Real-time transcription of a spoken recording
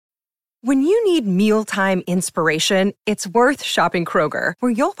When you need mealtime inspiration, it's worth shopping Kroger,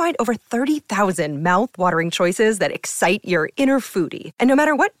 where you'll find over 30,000 mouth-watering choices that excite your inner foodie. And no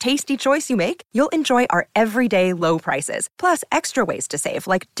matter what tasty choice you make, you'll enjoy our everyday low prices, plus extra ways to save,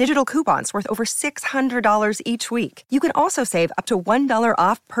 like digital coupons worth over $600 each week. You can also save up to $1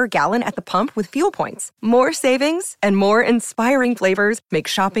 off per gallon at the pump with fuel points. More savings and more inspiring flavors make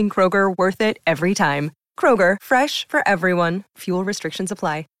shopping Kroger worth it every time. Kroger, fresh for everyone. Fuel restrictions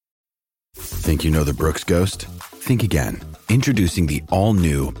apply. Think you know the Brooks Ghost? Think again. Introducing the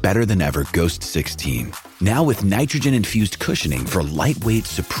all-new, better-than-ever Ghost 16. Now with nitrogen-infused cushioning for lightweight,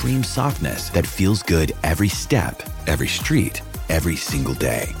 supreme softness that feels good every step, every street, every single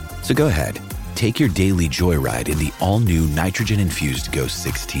day. So go ahead, take your daily joyride in the all-new nitrogen-infused Ghost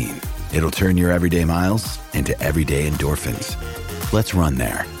 16. It'll turn your everyday miles into everyday endorphins. Let's run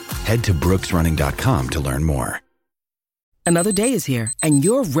there. Head to brooksrunning.com to learn more. Another day is here, and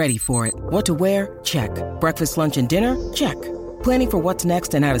you're ready for it. What to wear? Check. Breakfast, lunch, and dinner? Check. Planning for what's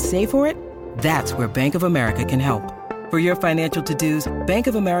next and how to save for it? That's where Bank of America can help. For your financial to-dos, Bank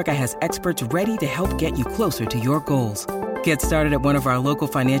of America has experts ready to help get you closer to your goals. Get started at one of our local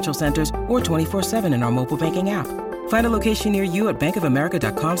financial centers or 24/7 in our mobile banking app. Find a location near you at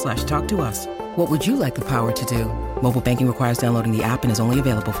bankofamerica.com/talktous. What would you like the power to do? Mobile banking requires downloading the app and is only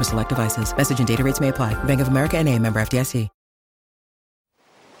available for select devices. Message and data rates may apply. Bank of America N.A., member FDIC.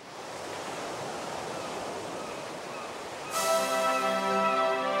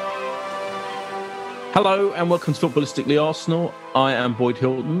 Hello and welcome to Footballistically Arsenal. I am Boyd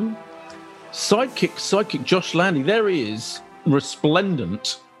Hilton. Sidekick Josh Landy. There he is,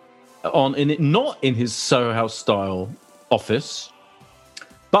 resplendent, not in his Soho House style office,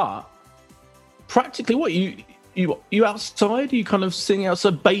 but practically what you outside? Are you kind of sitting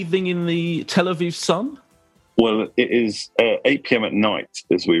outside, bathing in the Tel Aviv sun? Well, it is 8 p.m. at night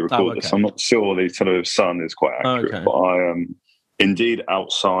as we record this. I'm not sure the Tel Aviv sun is quite accurate, but I am indeed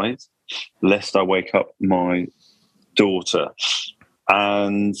outside, lest I wake up my daughter.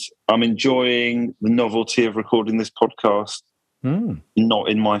 And I'm enjoying the novelty of recording this podcast, not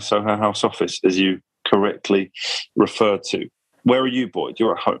in my Soho House office, as you correctly referred to. Where are you, Boyd?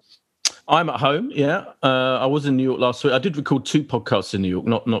 You're at home. I'm at home, yeah. I was in New York last week. I did record 2 podcasts in New York,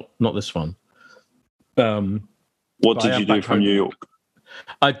 not this one. What did you do from New York?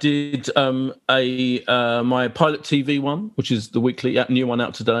 I did my Pilot TV one, which is the weekly new one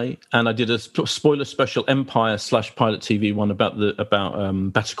out today, and I did a spoiler special Empire/Pilot TV one about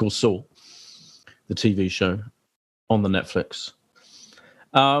Better Call Saul, the TV show on the Netflix.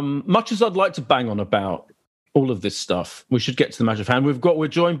 Much as I'd like to bang on about all of this stuff, we should get to the match of hand. We're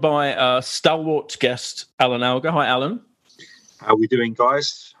joined by stalwart guest Alan Alger. Hi, Alan. How are we doing,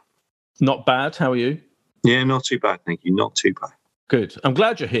 guys? Not bad. How are you? Yeah, not too bad, thank you. Not too bad. Good. I'm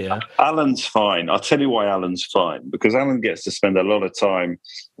glad you're here. Alan's fine. I'll tell you why Alan's fine. Because Alan gets to spend a lot of time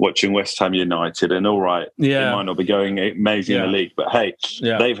watching West Ham United, and all right, they might not be going amazing in the league, but hey,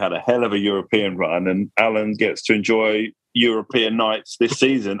 they've had a hell of a European run, and Alan gets to enjoy European nights this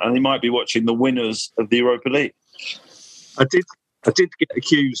season, and he might be watching the winners of the Europa League. I did get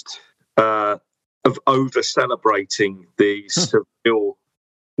accused of over-celebrating the Seville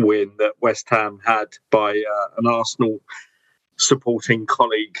win that West Ham had by an Arsenal supporting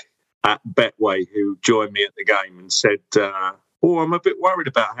colleague at Betway who joined me at the game and said, I'm a bit worried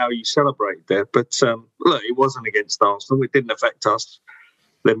about how you celebrate there. But look, it wasn't against Arsenal. It didn't affect us.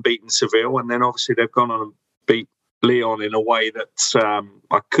 Then beating Seville, and then obviously they've gone on and beat Lyon in a way that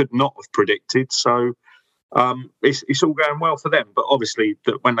I could not have predicted. So it's all going well for them. But obviously,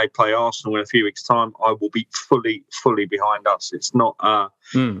 that when they play Arsenal in a few weeks' time, I will be fully behind us. It's not.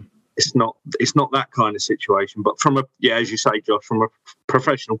 It's not that kind of situation. But as you say, Josh, from a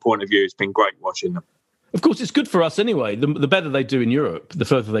professional point of view, it's been great watching them. Of course, it's good for us anyway. The better they do in Europe, the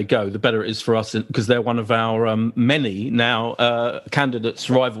further they go, the better it is for us, because they're one of our many now candidates,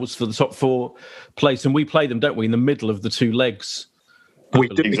 rivals for the top 4 place. And we play them, don't we, in the middle of the 2 legs? We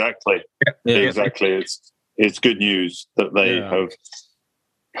do. Exactly. Yeah. Exactly. It's good news that they have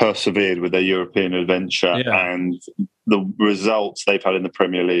persevered with their European adventure, and the results they've had in the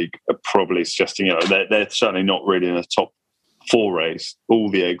Premier League are probably suggesting they're certainly not really in a top 4 race. All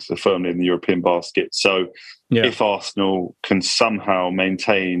the eggs are firmly in the European basket. So if Arsenal can somehow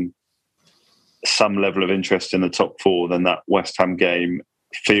maintain some level of interest in the top 4, then that West Ham game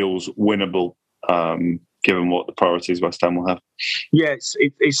feels winnable, given what the priorities West Ham will have. Yes,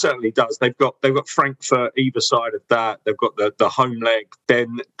 it certainly does. They've got Frankfurt either side of that. They've got the home leg.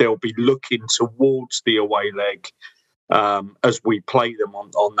 Then they'll be looking towards the away leg as we play them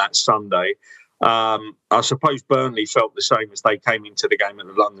on that Sunday. I suppose Burnley felt the same as they came into the game at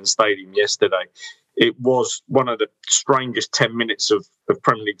the London Stadium yesterday. It was one of the strangest 10 minutes of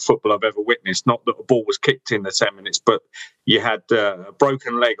Premier League football I've ever witnessed. Not that a ball was kicked in the 10 minutes, but you had a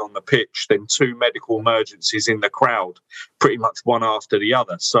broken leg on the pitch, then 2 medical emergencies in the crowd, pretty much one after the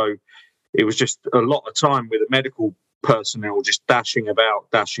other. So it was just a lot of time with the medical personnel just dashing about.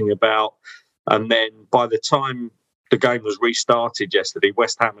 And then by the time the game was restarted yesterday,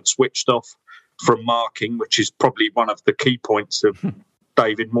 West Ham had switched off from marking, which is probably one of the key points of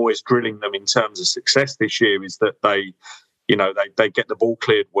David Moyes drilling them in terms of success this year, is that they get the ball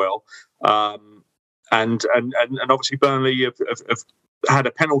cleared well, and obviously Burnley have had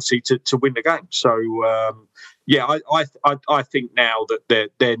a penalty to win the game. So I think now that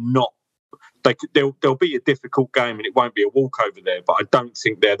they're not. There'll be a difficult game and it won't be a walkover there, but I don't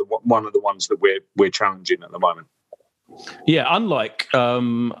think they're one of the ones that we're challenging at the moment. Yeah, unlike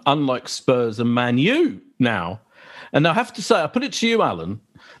Spurs and Man U now. And I have to say, I put it to you, Alan,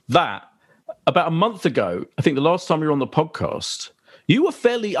 that about a month ago, I think the last time you were on the podcast, you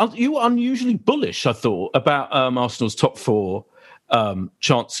were unusually bullish, I thought, about Arsenal's top 4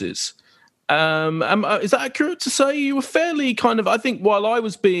 chances. Is that accurate to say? You were fairly kind of, I think, while I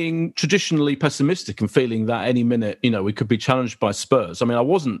was being traditionally pessimistic and feeling that any minute, we could be challenged by Spurs. I mean, I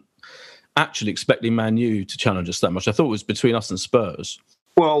wasn't actually expecting Man U to challenge us that much. I thought it was between us and Spurs.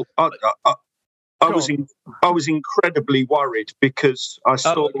 Well, I was incredibly worried because I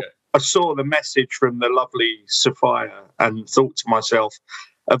saw the message from the lovely Sophia and thought to myself,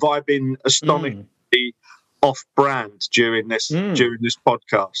 have I been astonishingly off-brand during this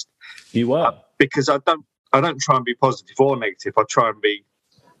podcast? You were. Because I don't try and be positive or negative. I try and be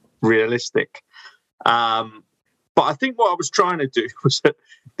realistic. But I think what I was trying to do was at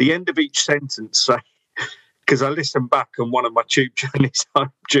the end of each sentence say, because I listened back on one of my tube journeys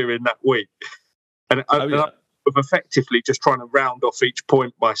home during that week, and I'm effectively just trying to round off each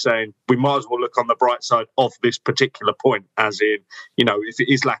point by saying we might as well look on the bright side of this particular point, as in, if it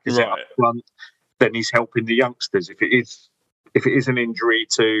is Lacazette up front, then he's helping the youngsters. If it is an injury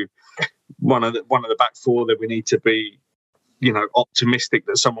to one of the back 4, then we need to be, optimistic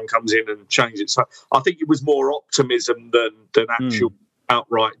that someone comes in and changes it. So I think it was more optimism than actual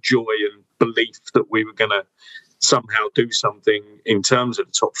outright joy and belief that we were going to somehow do something in terms of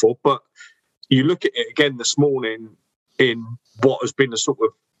the top 4. But you look at it again this morning in what has been a sort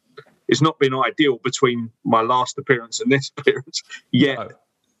of, it's not been ideal between my last appearance and this appearance, yet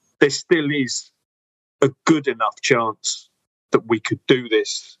there still is a good enough chance that we could do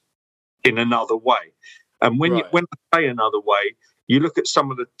this in another way. And when I say another way, you look at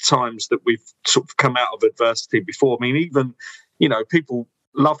some of the times that we've sort of come out of adversity before. I mean, even, people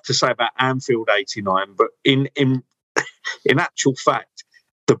love to say about Anfield 89, but in actual fact,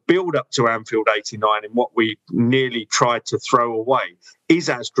 the build-up to Anfield 89 and what we nearly tried to throw away is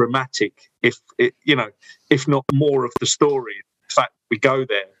as dramatic, if not more of the story. In fact, we go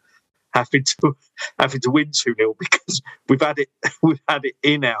there having to win 2-0 because we've had it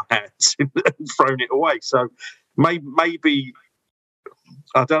in our hands and thrown it away. So maybe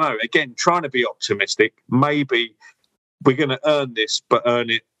I don't know. Again, trying to be optimistic. Maybe we're going to earn this, but earn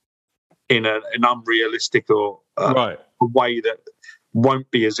it in an unrealistic or a way that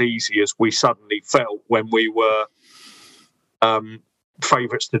won't be as easy as we suddenly felt when we were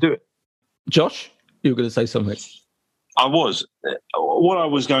favourites to do it. Josh, you were going to say something. I was. What I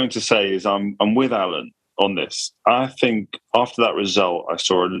was going to say is I'm with Alan on this. I think after that result, I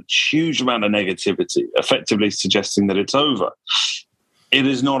saw a huge amount of negativity, effectively suggesting that it's over. It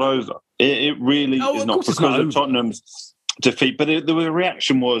is not over. It really is not, because of Tottenham's defeat. But the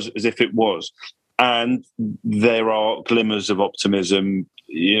reaction was as if it was. And there are glimmers of optimism.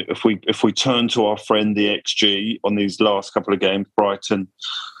 If we turn to our friend the XG on these last couple of games, Brighton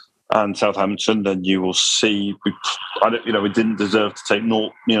and Southampton, then you will see we didn't deserve to take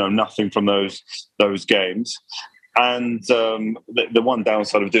nothing from those games. And the one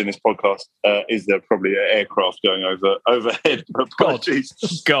downside of doing this podcast is there probably an aircraft going overhead.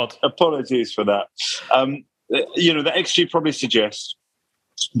 Apologies, God, apologies for that. The XG probably suggests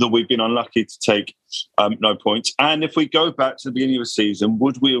that we've been unlucky to take no points. And if we go back to the beginning of the season,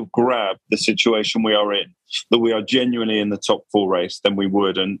 would we have grabbed the situation we are in, that we are genuinely in the top 4 race, then we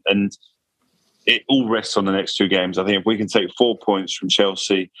would. And it all rests on the next 2 games. I think if we can take 4 points from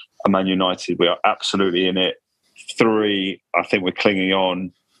Chelsea and Man United, we are absolutely in it. 3, I think we're clinging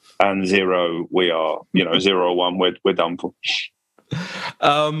on. And 0, we are, 0-1, we're done for.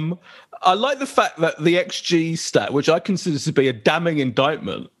 I like the fact that the XG stat, which I consider to be a damning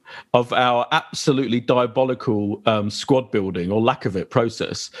indictment of our absolutely diabolical squad building or lack of it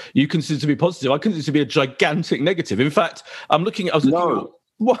process, you consider to be positive. I consider it to be a gigantic negative. In fact, I was looking at...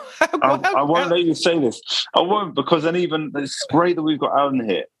 I won't let you say this. I won't, because then even it's great that we've got Alan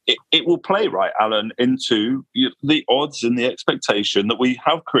here. It will play, right, Alan, into the odds and the expectation that we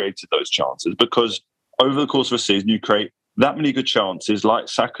have created those chances, because over the course of a season, you create that many good chances like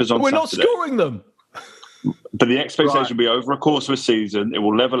Saka's on Saturday. We're not scoring them. But the expectation will be over a course of a season, it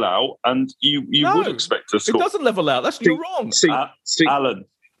will level out, and you would expect to score. It doesn't level out. You're wrong. Alan.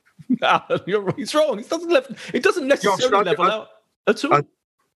 Alan, he's wrong. It doesn't necessarily level out at all.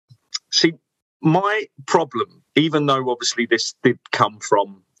 See, my problem, even though obviously this did come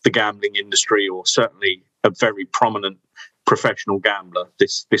from the gambling industry, or certainly a very prominent professional gambler,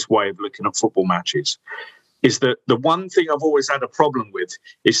 this way of looking at football matches, is that the one thing I've always had a problem with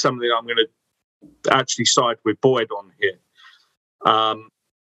is something I'm going to actually side with Boyd on here.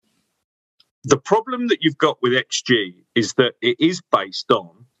 The problem that you've got with XG is that it is based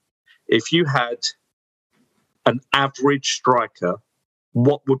on, if you had an average striker,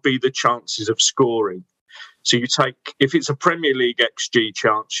 what would be the chances of scoring? So you take, if it's a Premier League XG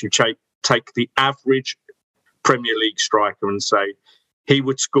chance, you take the average Premier League striker and say he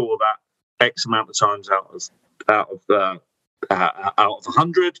would score that X amount of times out of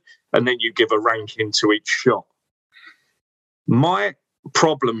 100, and then you give a ranking to each shot. My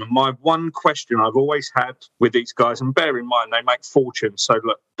problem and my one question I've always had with these guys, and bear in mind they make fortunes, so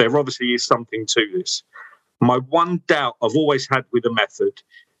look, there obviously is something to this. My one doubt I've always had with the method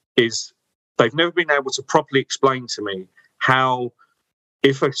is they've never been able to properly explain to me how,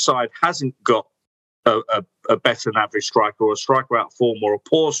 if a side hasn't got a better than average striker, or a striker out of form, or a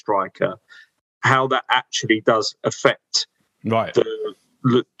poor striker, how that actually does affect the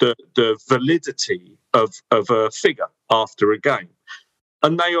validity of a figure after a game.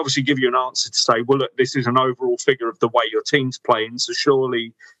 And they obviously give you an answer to say, well, look, this is an overall figure of the way your team's playing, so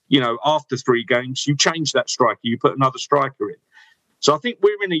surely, after 3 games, you change that striker, you put another striker in. So I think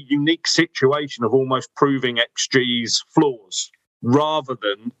we're in a unique situation of almost proving XG's flaws, rather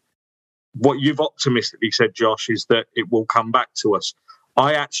than what you've optimistically said, Josh, is that it will come back to us.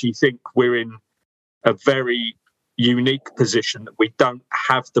 I actually think we're in a very unique position that we don't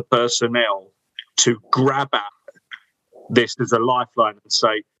have the personnel to grab at this as a lifeline and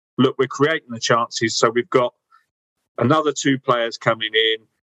say, look, we're creating the chances, so we've got another 2 players coming in.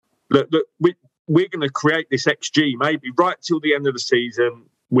 Look, we're going to create this XG maybe right till the end of the season,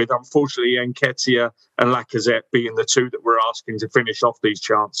 with unfortunately Nketiah and Lacazette being the 2 that we're asking to finish off these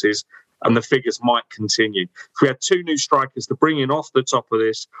chances, and the figures might continue. If we had 2 new strikers to bring in off the top of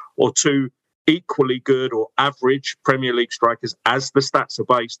this, or 2 equally good or average Premier League strikers, as the stats are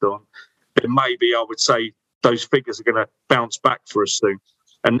based on, then maybe I would say those figures are going to bounce back for us soon.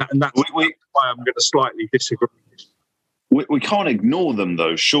 And that's why I'm going to slightly disagree. We can't ignore them,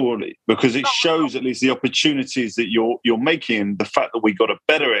 though, surely, because it shows at least the opportunities that you're making, and the fact that we got a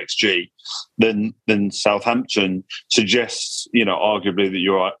better XG than Southampton suggests, arguably that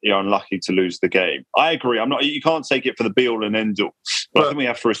you're unlucky to lose the game. I agree. You can't take it for the be all and end all, but I think we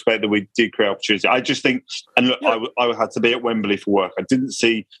have to respect that we did create opportunities. I just think, and look, I had to be at Wembley for work. I didn't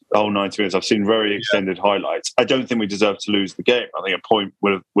see the whole 90 minutes. I've seen very extended highlights. I don't think we deserve to lose the game. I think a point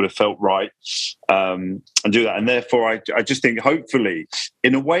would have felt right, and do that. And therefore, I just think, hopefully,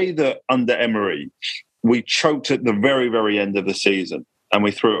 in a way that under Emery, we choked at the very, very end of the season and we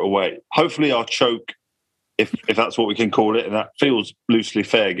threw it away. Hopefully our choke, if that's what we can call it, and that feels loosely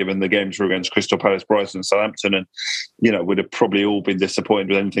fair given the games were against Crystal Palace, Brighton and Southampton, and, we'd have probably all been disappointed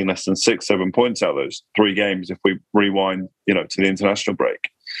with anything less than 6-7 points out of those 3 games if we rewind, to the international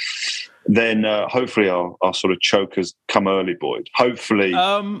break. Then hopefully our sort of chokers come early, Boyd. Hopefully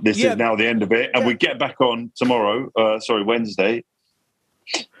this is now the end of it, and we get back on Wednesday,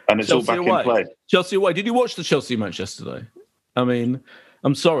 and it's Chelsea all back in play. Chelsea away. Did you watch the Chelsea match yesterday? I mean,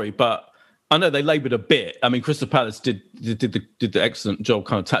 I'm sorry, but I know they laboured a bit. I mean, Crystal Palace did the excellent job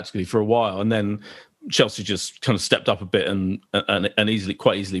kind of tactically for a while, and then Chelsea just kind of stepped up a bit and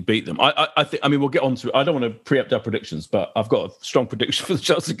quite easily beat them. I think. I mean, we'll get on to it. I don't want to preempt our predictions, but I've got a strong prediction for the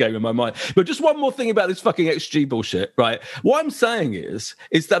Chelsea game in my mind. But just one more thing about this fucking XG bullshit, right? What I'm saying is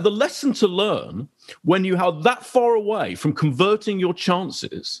that the lesson to learn when you are that far away from converting your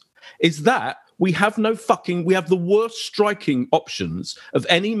chances is that we have the worst striking options of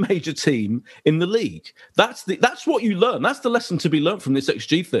any major team in the league. That's what you learn. That's the lesson to be learned from this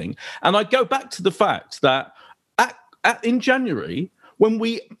XG thing. And I go back to the fact that in January, when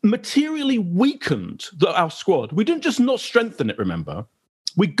we materially weakened our squad, we didn't just not strengthen it, remember?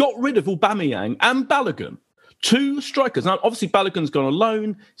 We got rid of Aubameyang and Balogun. two strikers. Now, obviously, Balogun's gone on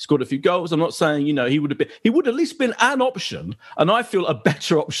loan, scored a few goals. I'm not saying, he would at least been an option, and I feel a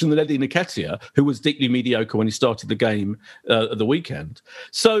better option than Eddie Nketiah, who was deeply mediocre when he started the game at the weekend.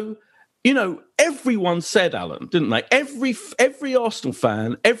 So, everyone said, Alan, didn't they? Every Arsenal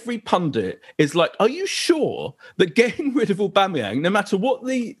fan, every pundit is like, are you sure that getting rid of Aubameyang, no matter what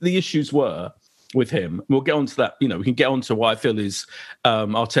the issues were with him, we'll get on to that, we can get on to what I feel is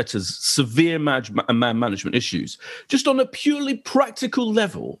Arteta's severe man management issues, just on a purely practical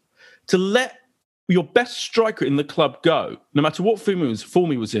level, to let your best striker in the club go, no matter what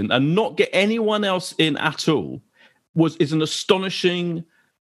form he was in, and not get anyone else in at all, is an astonishing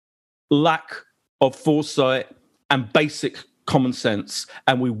lack of foresight and basic common sense.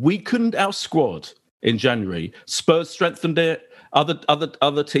 And we weakened our squad in January. Spurs strengthened it.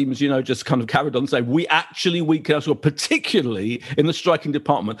 Other teams, just kind of carried on saying we actually weakened our squad, particularly in the striking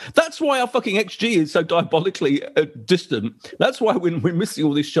department. That's why our fucking XG is so diabolically distant. That's why we're missing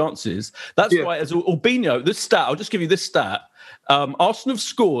all these chances. That's why, as Albino, this stat, I'll just give you this stat. Arsenal have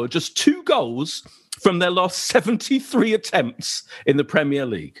scored just 2 goals from their last 73 attempts in the Premier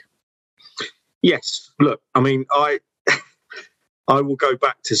League. Yes, look, I mean, I will go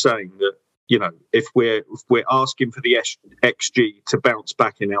back to saying that, if we're asking for the XG to bounce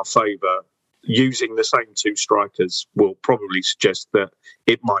back in our favour, using the same 2 strikers will probably suggest that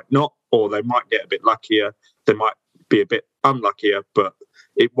it might not, or they might get a bit luckier. They might be a bit unluckier, but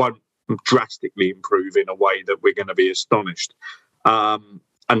it won't drastically improve in a way that we're going to be astonished. And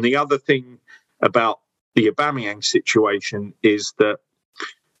the other thing about the Aubameyang situation is that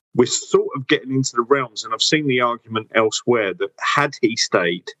we're sort of getting into the realms, and I've seen the argument elsewhere that had he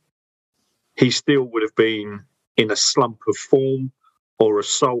stayed, he still would have been in a slump of form or a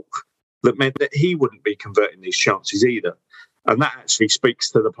sulk that meant that he wouldn't be converting these chances either. And that actually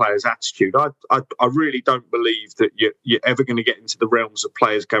speaks to the player's attitude. I really don't believe that you're ever going to get into the realms of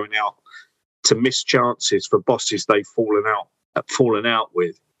players going out to miss chances for bosses they've fallen out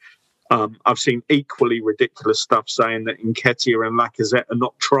with. I've seen equally ridiculous stuff saying that Nketiah and Lacazette are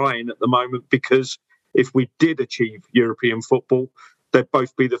not trying at the moment because if we did achieve European football, they'd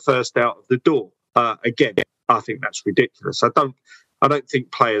both be the first out of the door. Again, I think that's ridiculous. I don't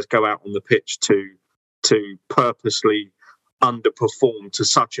think players go out on the pitch to purposely underperform to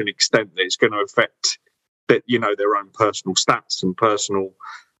such an extent that it's going to affect their own personal stats and personal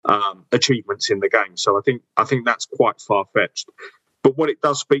achievements in the game. So I think that's quite far-fetched. But what it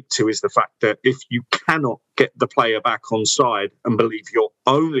does speak to is the fact that if you cannot get the player back on side and believe your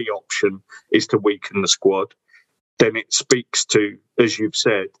only option is to weaken the squad, then it speaks to, as you've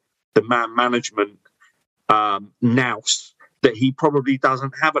said, the man management nous that he probably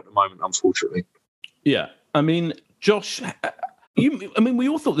doesn't have at the moment, unfortunately. Yeah. I mean, Josh, we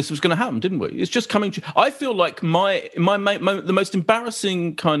all thought this was going to happen, didn't we? It's just coming to... I feel like the most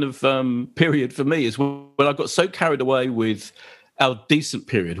embarrassing kind of period for me is when I got so carried away with our decent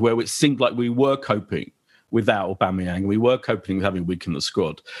period where it seemed like we were coping without Aubameyang, we were coping with having weakened the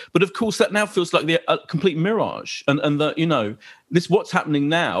squad. But of course, that now feels like a complete mirage. And that, this what's happening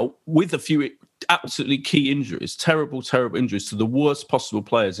now with a few absolutely key injuries, terrible injuries to the worst possible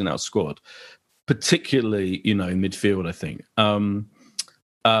players in our squad, particularly, in midfield, I think,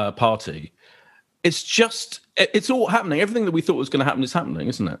 Partey. It's all happening. Everything that we thought was going to happen is happening,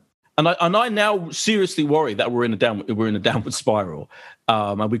 isn't it? And I now seriously worry that we're in a downward spiral,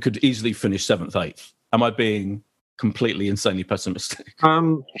 and we could easily finish 7th, 8th. Am I being completely insanely pessimistic?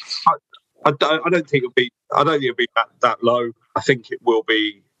 I don't think it'll be. I don't think it'll be that low. I think it will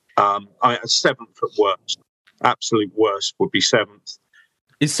be 7th at worst. Absolute worst would be 7th.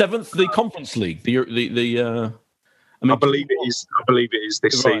 Is 7th the Conference League? I believe it is. I believe it is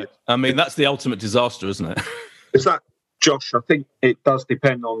this season. I mean, that's the ultimate disaster, isn't it? Is that, Josh? I think it does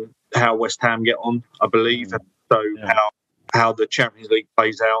depend on how West Ham get on. I believe, and so how the Champions League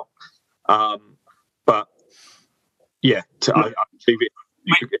plays out. But I believe it.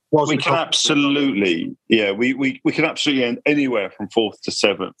 We can absolutely, we can absolutely end anywhere from 4th to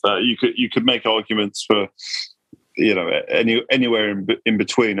 7th. You could make arguments for, anywhere in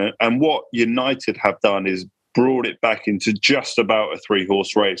between. And what United have done is brought it back into just about a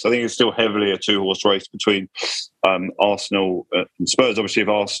 3-horse race. I think it's still heavily a 2-horse race between Arsenal and Spurs. Obviously, if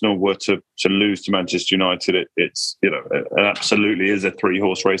Arsenal were to lose to Manchester United, it absolutely is a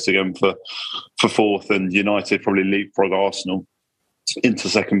 3-horse race again for 4th, and United probably leapfrog Arsenal into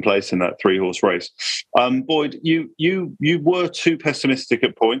 2nd place in that 3-horse race. Boyd, you were too pessimistic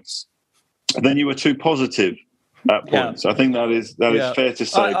at points, and then you were too positive at points. I think that is fair to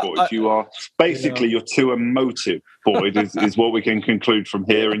say, Boyd. You are basically you're too emotive, Boyd, is what we can conclude from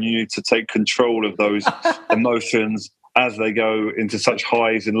here, and you need to take control of those emotions as they go into such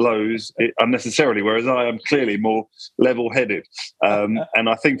highs and lows unnecessarily, whereas I am clearly more level-headed. And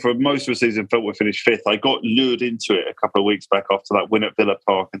I think for most of the season, felt we finished fifth. I got lured into it a couple of weeks back after that win at Villa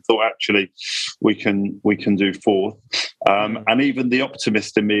Park and thought, actually, we can do fourth. And even the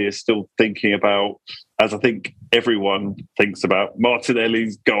optimist in me is still thinking about, as I think everyone thinks about,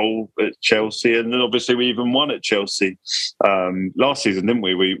 Martinelli's goal at Chelsea. And then obviously we even won at Chelsea last season, didn't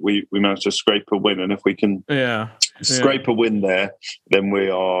we? We managed to scrape a win. And if we can scrape a win there, then we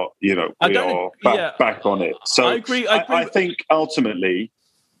are, back on it. So I agree. I think ultimately,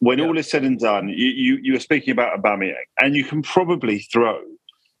 when all is said and done, you were speaking about Aubameyang, and you can probably throw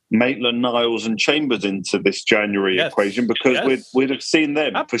Maitland-Niles and Chambers into this January equation, because we'd have seen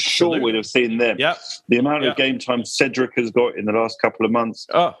them. Absolutely. For sure we'd have seen them. The amount of game time Cedric has got in the last couple of months,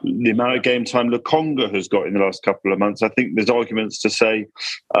 the amount of game time Lokonga has got in the last couple of months, I think there's arguments to say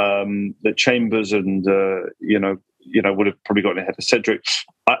that Chambers and would have probably gotten ahead of Cedric.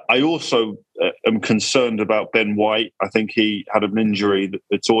 I also am concerned about Ben White. I think he had an injury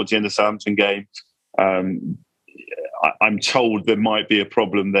towards the end of the Southampton game. I'm told there might be a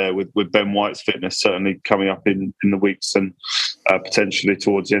problem there with Ben White's fitness, certainly coming up in the weeks and potentially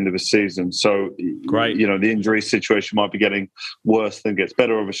towards the end of the season. So, the injury situation might be getting worse than gets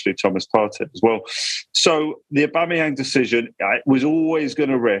better. Obviously, Thomas Partey as well. So the Aubameyang decision was always going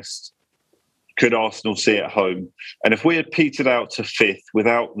to rest. Could Arsenal see at home? And if we had petered out to fifth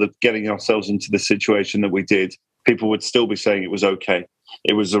without getting ourselves into the situation that we did, people would still be saying it was okay.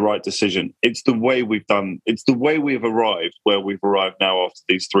 It was the right decision. It's the way we've done. It's the way we've arrived where we've arrived now after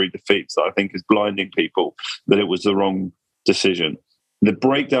these three defeats that I think is blinding people that it was the wrong decision. The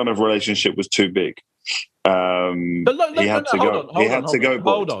breakdown of relationship was too big. He had to go. He had to go.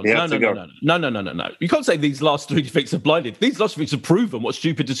 Hold on. No. You can't say these last three defeats are blinded. These last defeats have proven what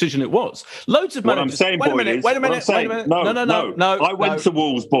stupid decision it was. Loads of managers. What I'm saying, Boyd, wait a minute. No. I went to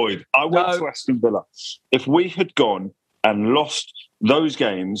Wolves, Boyd. I went to Aston Villa. If we had gone and lost those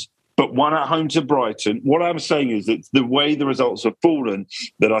games, but one at home to Brighton, what I'm saying is it's the way the results have fallen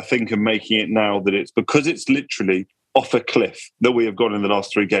that I think are making it now that it's because it's literally off a cliff that we have gone in the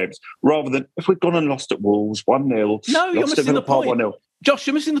last three games, rather than if we'd gone and lost at Wolves 1-0. No, you're missing the point. 1-0. Josh,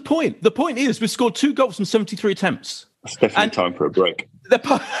 you're missing the point. The point is we scored 2 goals from 73 attempts. It's definitely time for a break.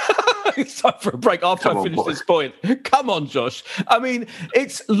 It's time for a break after I finish this point. Come on, Josh. I mean,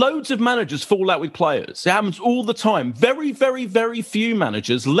 it's loads of managers fall out with players. It happens all the time. Very, very, very few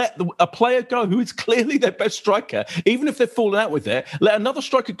managers let a player go who is clearly their best striker, even if they've fallen out with it, let another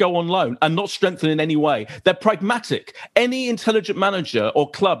striker go on loan and not strengthen in any way. They're pragmatic. Any intelligent manager or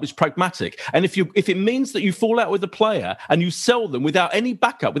club is pragmatic. And if it means that you fall out with a player and you sell them without any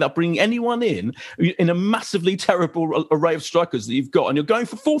backup, without bringing anyone in a massively terrible array of strikers that you've got, and you're going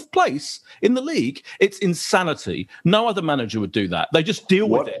for 4th place in the league, it's insanity. No other manager would do that. They just deal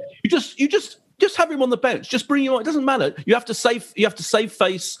with it. You just have him on the bench. Just bring him on. It doesn't matter. You have to save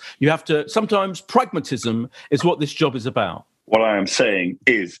face. You have to. Sometimes pragmatism is what this job is about. What I am saying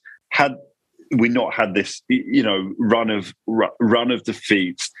is, had we not had this, run of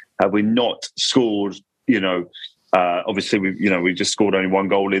defeats, had we not scored, obviously we just scored only 1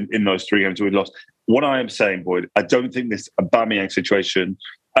 goal in those 3 games we lost. What I am saying, Boyd, I don't think this Aubameyang situation.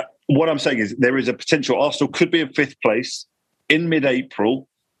 What I'm saying is there is a potential Arsenal could be in 5th place in mid-April,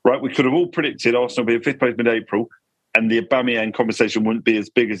 right? We could have all predicted Arsenal be in 5th place mid-April, and the Aubameyang conversation wouldn't be as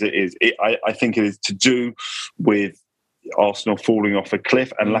big as it is. I think it is to do with Arsenal falling off a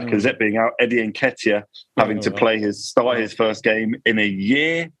cliff and Lacazette being out, Eddie Nketiah having to start his first game in a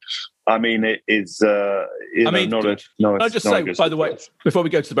year. I mean, it is. I'll just say, by the way, before we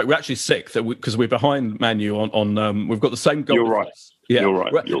go to the break, we're actually sick because we're behind Man U on. We've got the same goal. You're right. Yeah. You're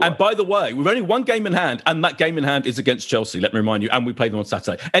right. And by the way, we've only 1 game in hand, and that game in hand is against Chelsea. Let me remind you, and we play them on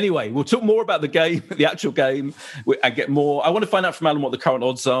Saturday. Anyway, we'll talk more about the game, the actual game, and get more. I want to find out from Alan what the current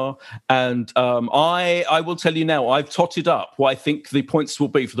odds are, and I will tell you now. I've totted up what I think the points will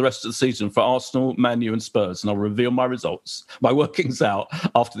be for the rest of the season for Arsenal, Man U, and Spurs, and I'll reveal my results, my workings out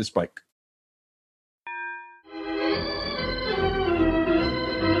after this break.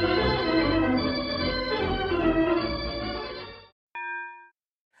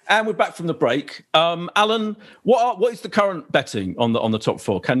 And we're back from the break. Alan, what is the current betting on the top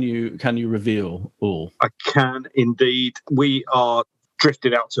 4? Can you reveal all? I can indeed. We are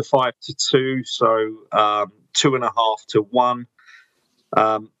drifted out to 5-2, so 2.5 to 1.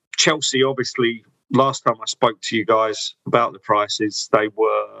 Chelsea, obviously, last time I spoke to you guys about the prices, they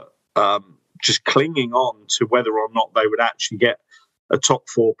were just clinging on to whether or not they would actually get a top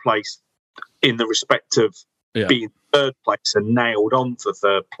 4 place in the respect of being third place and nailed on for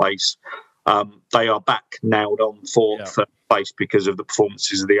third place. They are back nailed on for third place because of the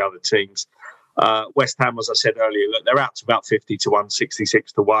performances of the other teams. West Ham, as I said earlier, look, they're out to about 50-1,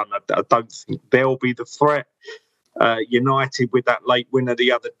 66-1. I don't think they'll be the threat. United, with that late winner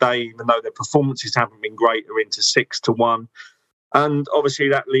the other day, even though their performances haven't been great, are into 6-1. And obviously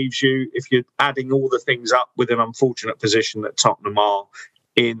that leaves you, if you're adding all the things up, with an unfortunate position that Tottenham are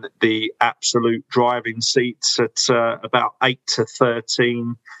in the absolute driving seats at about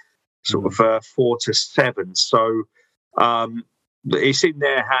 8-13, sort of 4-7. So it's in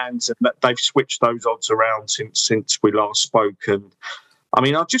their hands, and they've switched those odds around since we last spoke. And I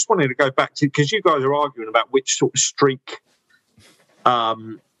mean, I just wanted to go back to, because you guys are arguing about which sort of streak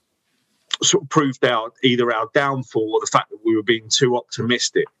sort of proved either our downfall or the fact that we were being too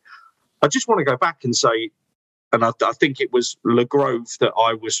optimistic. I just want to go back and say, and I think it was Le Grove that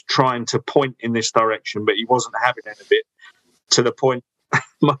I was trying to point in this direction, but he wasn't having it a bit, to the point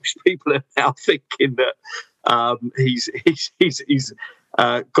most people are now thinking that he's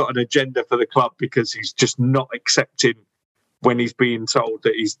got an agenda for the club because he's just not accepting when he's being told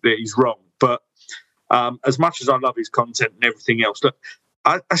that he's wrong. But as much as I love his content and everything else, look,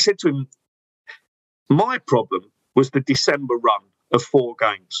 I said to him, my problem was the December run of 4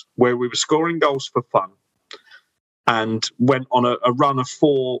 games where we were scoring goals for fun and went on a run of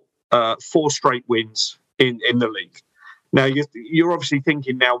 4 straight wins in the league. Now, you're obviously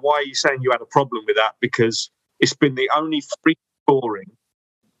thinking now, why are you saying you had a problem with that? Because it's been the only free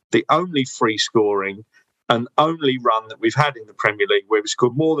scoring and only run that we've had in the Premier League where we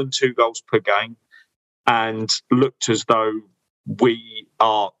scored more than 2 goals per game and looked as though we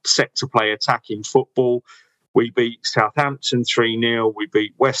are set to play attacking football. We beat Southampton 3-0. We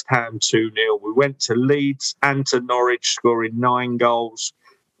beat West Ham 2-0. We went to Leeds and to Norwich, scoring 9 goals.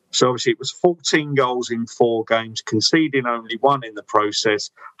 So obviously it was 14 goals in 4 games, conceding only 1 in the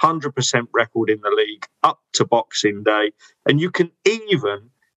process, 100% record in the league up to Boxing Day. And you can even,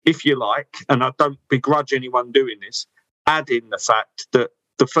 if you like, and I don't begrudge anyone doing this, add in the fact that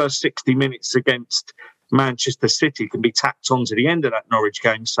the first 60 minutes against Manchester City can be tacked on to the end of that Norwich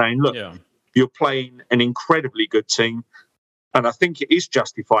game, saying, look, you're playing an incredibly good team. And I think it is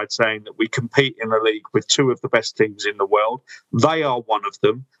justified saying that we compete in a league with 2 of the best teams in the world. They are one of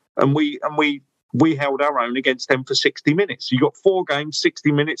them. And we held our own against them for 60 minutes. You got 4 games,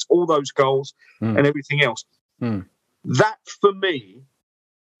 60 minutes, all those goals and everything else. That, for me,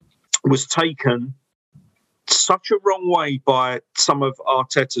 was taken such a wrong way by some of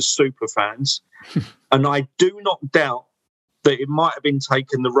Arteta's super fans. And I do not doubt that it might have been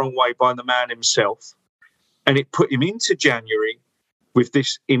taken the wrong way by the man himself. And it put him into January with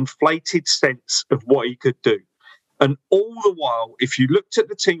this inflated sense of what he could do. And all the while, if you looked at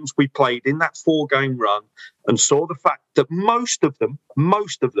the teams we played in that 4-game run and saw the fact that most of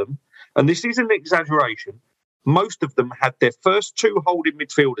them, and this isn't an exaggeration, most of them had their first 2 holding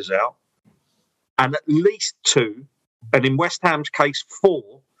midfielders out and at least 2, and in West Ham's case,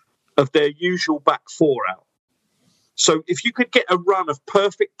 4 of their usual back 4 out. So if you could get a run of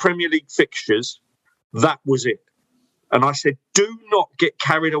perfect Premier League fixtures, that was it. And I said, do not get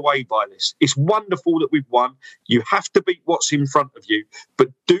carried away by this. It's wonderful that we've won. You have to beat what's in front of you. But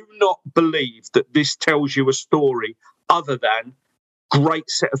do not believe that this tells you a story other than great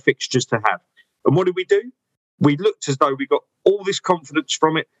set of fixtures to have. And what did we do? We looked as though we got all this confidence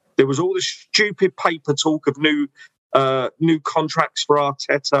from it. There was all this stupid paper talk of new contracts for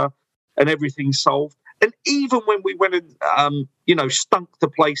Arteta and everything solved. And even when we went and, stunk the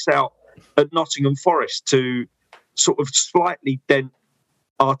place out at Nottingham Forest to sort of slightly dent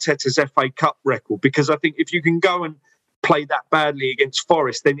Arteta's FA Cup record, because I think if you can go and play that badly against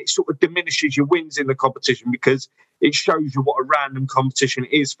Forest, then it sort of diminishes your wins in the competition because it shows you what a random competition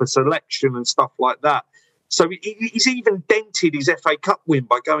it is for selection and stuff like that. So he's even dented his FA Cup win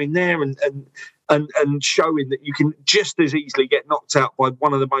by going there and showing that you can just as easily get knocked out by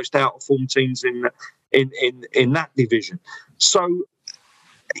one of the most out of form teams in that division. So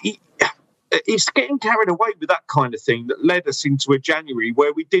it's getting carried away with that kind of thing that led us into a January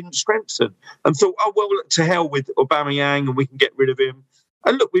where we didn't strengthen and thought, oh, well, to hell with Aubameyang and we can get rid of him.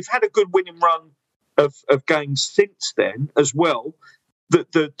 And look, we've had a good winning run of games since then as well.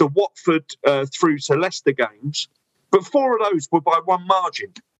 The Watford through to Leicester games, but 4 of those were by 1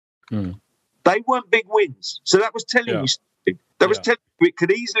 margin. They weren't big wins. So that was telling you something. That was telling you it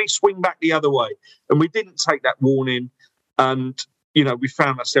could easily swing back the other way. And we didn't take that warning. And, we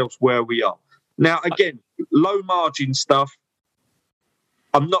found ourselves where we are. Now, again, low margin stuff,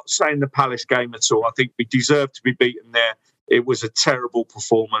 I'm not saying the Palace game at all. I think we deserved to be beaten there. It was a terrible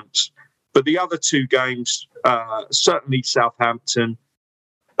performance. But the other two games, certainly Southampton,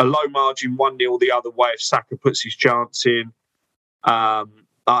 a low margin 1-0 the other way if Saka puts his chance in.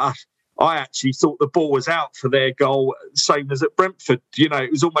 I actually thought the ball was out for their goal, same as at Brentford. You know,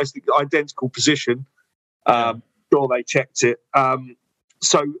 it was almost the identical position. Sure, they checked it.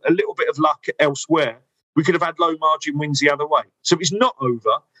 So a little bit of luck elsewhere. We could have had low margin wins the other way. So it's not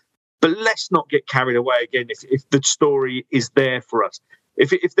over, but let's not get carried away again if the story is there for us.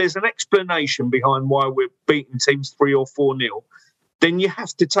 If there's an explanation behind why we're beating teams 3 or 4-0, then you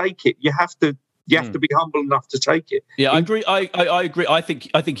have to take it. You have to be humble enough to take it. Yeah, I agree. I agree. I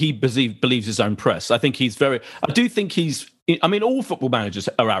think he believes his own press. I think he's very. I do think he's. I mean, all football managers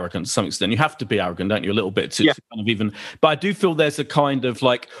are arrogant to some extent. You have to be arrogant, don't you? A little bit to kind of even. But I do feel there's a kind of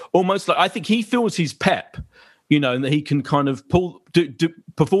like almost like I think he feels he's Pep. You know, and that he can kind of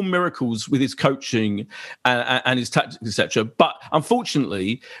perform miracles with his coaching and his tactics, etc. But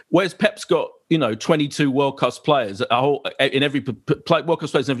unfortunately, whereas Pep's got 22 world-class players in every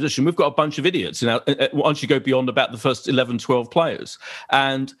world-class players in every position, we've got a bunch of idiots. Once you go beyond about the first 11, 12 players,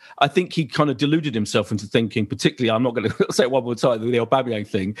 and I think he kind of deluded himself into thinking, particularly, I'm not going to say it one more time, the Aubameyang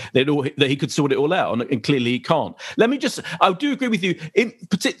thing, that he could sort it all out, and clearly he can't. I do agree with you.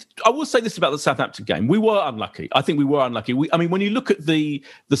 I will say this about the Southampton game: we were unlucky. I think we were unlucky. When you look at the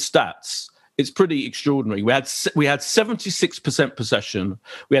stats, it's pretty extraordinary. We had 76% possession.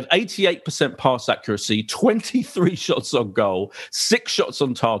 We had 88% pass accuracy, 23 shots on goal, 6 shots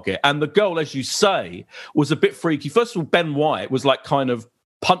on target. And the goal, as you say, was a bit freaky. First of all, Ben White was like kind of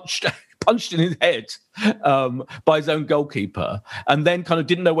punched in his head by his own goalkeeper, and then kind of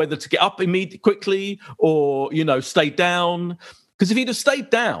didn't know whether to get up immediately quickly or, stay down. Because if he'd have stayed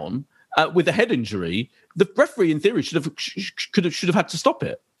down with a head injury, the referee in theory should have had to stop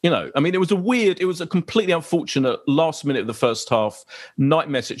it. It was a completely unfortunate last minute of the first half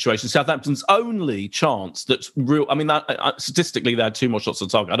nightmare situation. Southampton's only chance that's real. Statistically, they had 2 more shots on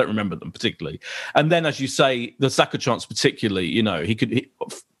target. I don't remember them particularly. And then, as you say, the Saka chance particularly,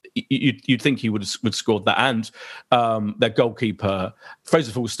 you'd think he would have scored that. And their goalkeeper,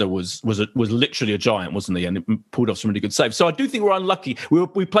 Fraser Forster, was literally a giant, wasn't he? And it pulled off some really good saves. So I do think we're unlucky.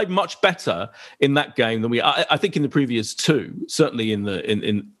 We played much better in that game than I think in the previous 2. Certainly in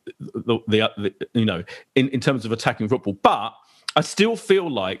in terms of attacking football, but I still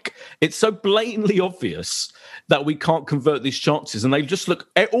feel like it's so blatantly obvious that we can't convert these chances, and they just look.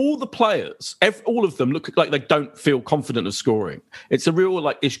 All the players, all of them, look like they don't feel confident of scoring. It's a real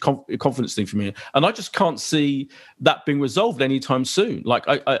confidence thing for me, and I just can't see that being resolved anytime soon. Like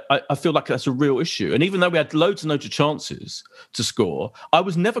I feel like that's a real issue. And even though we had loads and loads of chances to score, I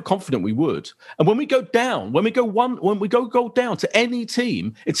was never confident we would. And when we go down, when we go down to any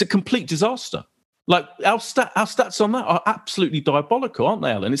team, it's a complete disaster. Like our stats on that are absolutely diabolical, aren't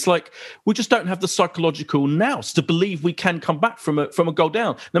they, Alan? It's like we just don't have the psychological nous to believe we can come back from a goal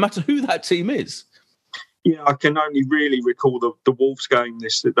down, no matter who that team is. Yeah, I can only really recall the Wolves game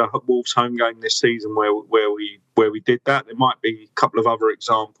the Wolves home game this season where we did that. There might be a couple of other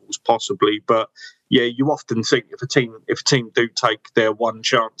examples possibly, but yeah, you often think if a team do take their one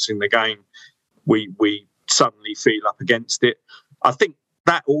chance in the game, we suddenly feel up against it. I think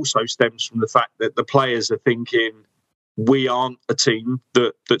that also stems from the fact that the players are thinking we aren't a team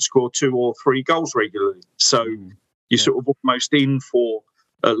that score 2 or 3 goals regularly. So you're sort of almost in for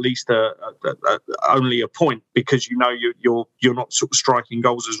at least only a point because you're not sort of striking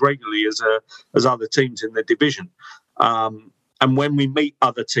goals as regularly as other teams in the division. And when we meet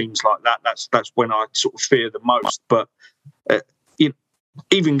other teams like that, that's when I sort of fear the most. But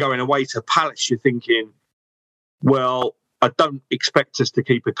even going away to Palace, you're thinking, well, I don't expect us to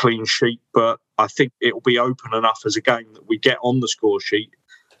keep a clean sheet, but I think it'll be open enough as a game that we get on the score sheet.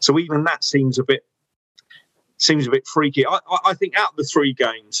 So even that seems a bit freaky. I think out of the 3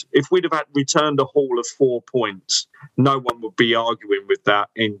 games, if we'd have returned a haul of 4 points, no one would be arguing with that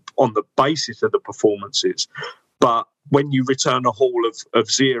on the basis of the performances. But when you return a haul of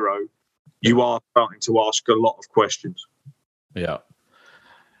 0, you are starting to ask a lot of questions. Yeah.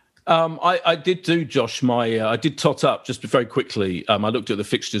 I did do, Josh, I did tot up just very quickly. I looked at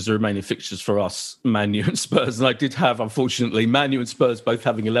the remaining fixtures for us, Man U and Spurs, and I did have, unfortunately, Man U and Spurs both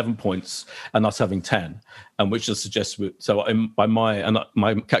having 11 points and us having 10. which just suggests by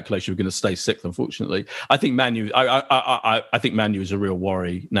my calculation, we're going to stay sixth. Unfortunately, I think Man U. I think Man U is a real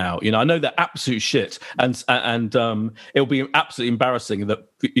worry now. I know they're absolute shit, and it'll be absolutely embarrassing that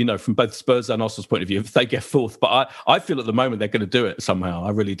from both Spurs and Arsenal's point of view if they get fourth. But I feel at the moment they're going to do it somehow. I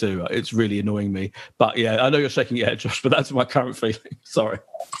really do. It's really annoying me. But yeah, I know you're shaking your head, Josh, but that's my current feeling. Sorry.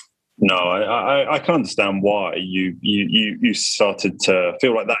 No, I can understand why you started to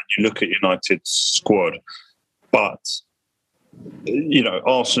feel like that. You look at United's squad, but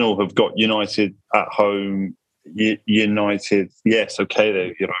Arsenal have got United at home. United, yes,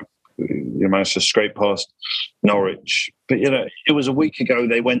 okay, you managed to scrape past Norwich, but it was a week ago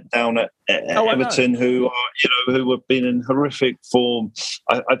they went down at Everton, who have been in horrific form.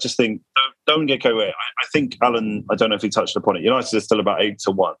 I just think don't get carried away. I think Alan, I don't know if he touched upon it. United is still about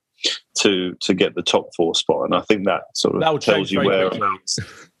 8-1 to get the top 4 spot, and I think that sort of tells you where that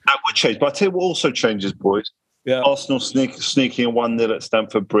would change. But I tell you what also changes, boys. Yeah. Arsenal sneaking a 1-0 at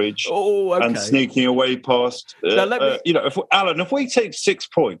Stamford Bridge, and sneaking away past. If we take 6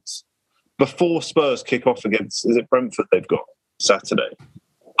 points before Spurs kick off against, is it Brentford they've got Saturday?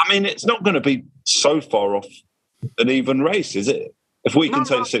 I mean, it's not going to be so far off an even race, is it? If we can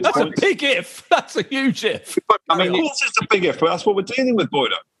take 6 points. That's a big if. That's a huge if. I mean, of course it's a big if, but that's what we're dealing with,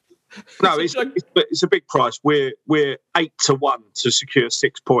 Boydo. No, it's a big price. We're 8-1 to secure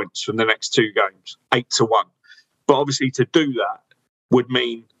 6 points from the next 2 games. 8-1. But obviously to do that would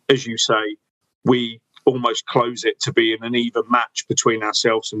mean, as you say, we almost close it to be in an even match between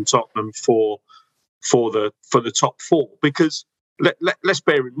ourselves and Tottenham for the top 4. Because let's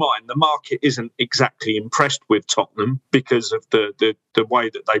bear in mind, the market isn't exactly impressed with Tottenham because of the way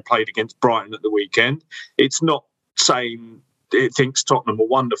that they played against Brighton at the weekend. It's not saying it thinks Tottenham are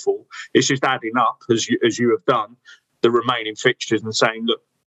wonderful. It's just adding up, as you have done, the remaining fixtures and saying, look,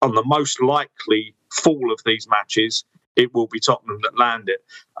 on the most likely fall of these matches, it will be Tottenham that land it.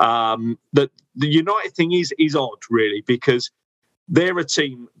 The United thing is odd, really, because they're a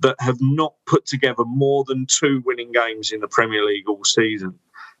team that have not put together more than 2 winning games in the Premier League all season.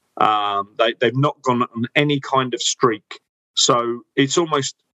 They've not gone on any kind of streak. So it's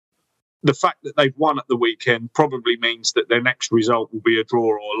almost the fact that they've won at the weekend probably means that their next result will be a draw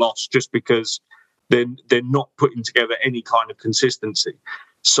or a loss, just because they're not putting together any kind of consistency.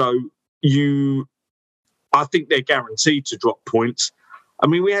 So I think they're guaranteed to drop points. I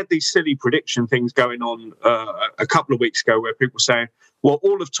mean, we had these silly prediction things going on a couple of weeks ago where people were saying, well,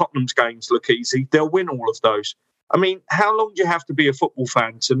 all of Tottenham's games look easy. They'll win all of those. I mean, how long do you have to be a football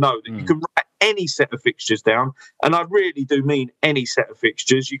fan to know that you can write any set of fixtures down? And I really do mean any set of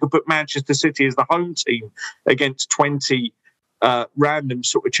fixtures. You could put Manchester City as the home team against 20 random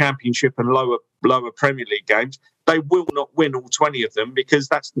sort of Championship and lower Premier League games. They will not win all 20 of them because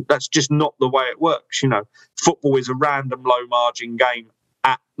that's just not the way it works. Football is a random low margin game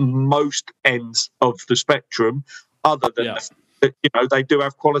at most ends of the spectrum, other than they do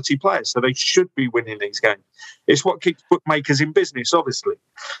have quality players, so they should be winning these games. It's what keeps bookmakers in business, obviously.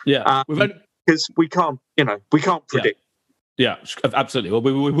 Yeah, because we can't predict. Yeah, absolutely. Well,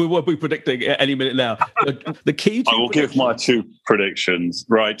 we will be predicting any minute now. The key. I will give my 2 predictions.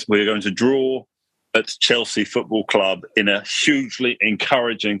 Right, we're going to draw at Chelsea Football Club in a hugely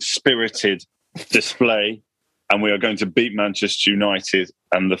encouraging, spirited display, and we are going to beat Manchester United,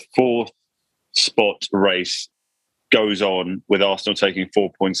 and the 4th spot race goes on with Arsenal taking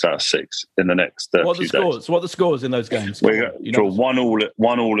 4 points out of 6 in the next few days. What are the scores in those games? We're going to draw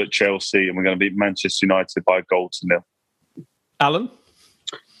 1-1 at Chelsea, and we're going to beat Manchester United by 1-0. Alan?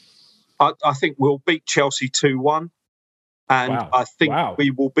 I think we'll beat Chelsea 2-1. And I think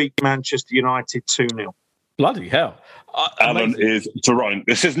we will beat Manchester United 2-0. Bloody hell. Alan is Toronto.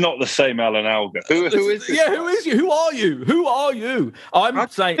 This is not the same Alan Alga. Who is this? Yeah, who is you? Who are you? I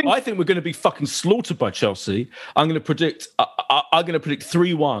think we're going to be fucking slaughtered by Chelsea. I'm going to predict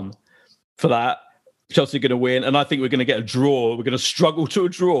 3-1 for that. Chelsea are going to win, and I think we're going to get a draw. We're going to struggle to a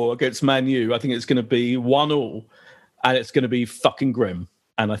draw against Man U. I think it's going to be 1-1, and it's going to be fucking grim.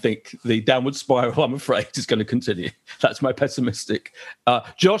 And I think the downward spiral, I'm afraid, is going to continue. That's my pessimistic.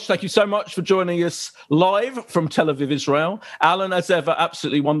 Josh, thank you so much for joining us live from Tel Aviv, Israel. Alan, as ever,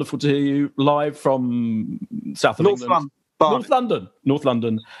 absolutely wonderful to hear you live from south of England. North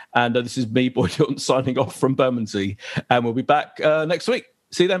London. And this is me, Boyd Hilton, signing off from Bermondsey. And we'll be back next week.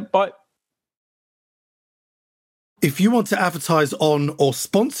 See you then. Bye. If you want to advertise on or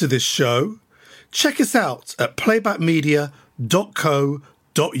sponsor this show, check us out at playbackmedia.co.uk.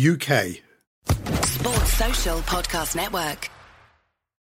 Sports Social Podcast Network.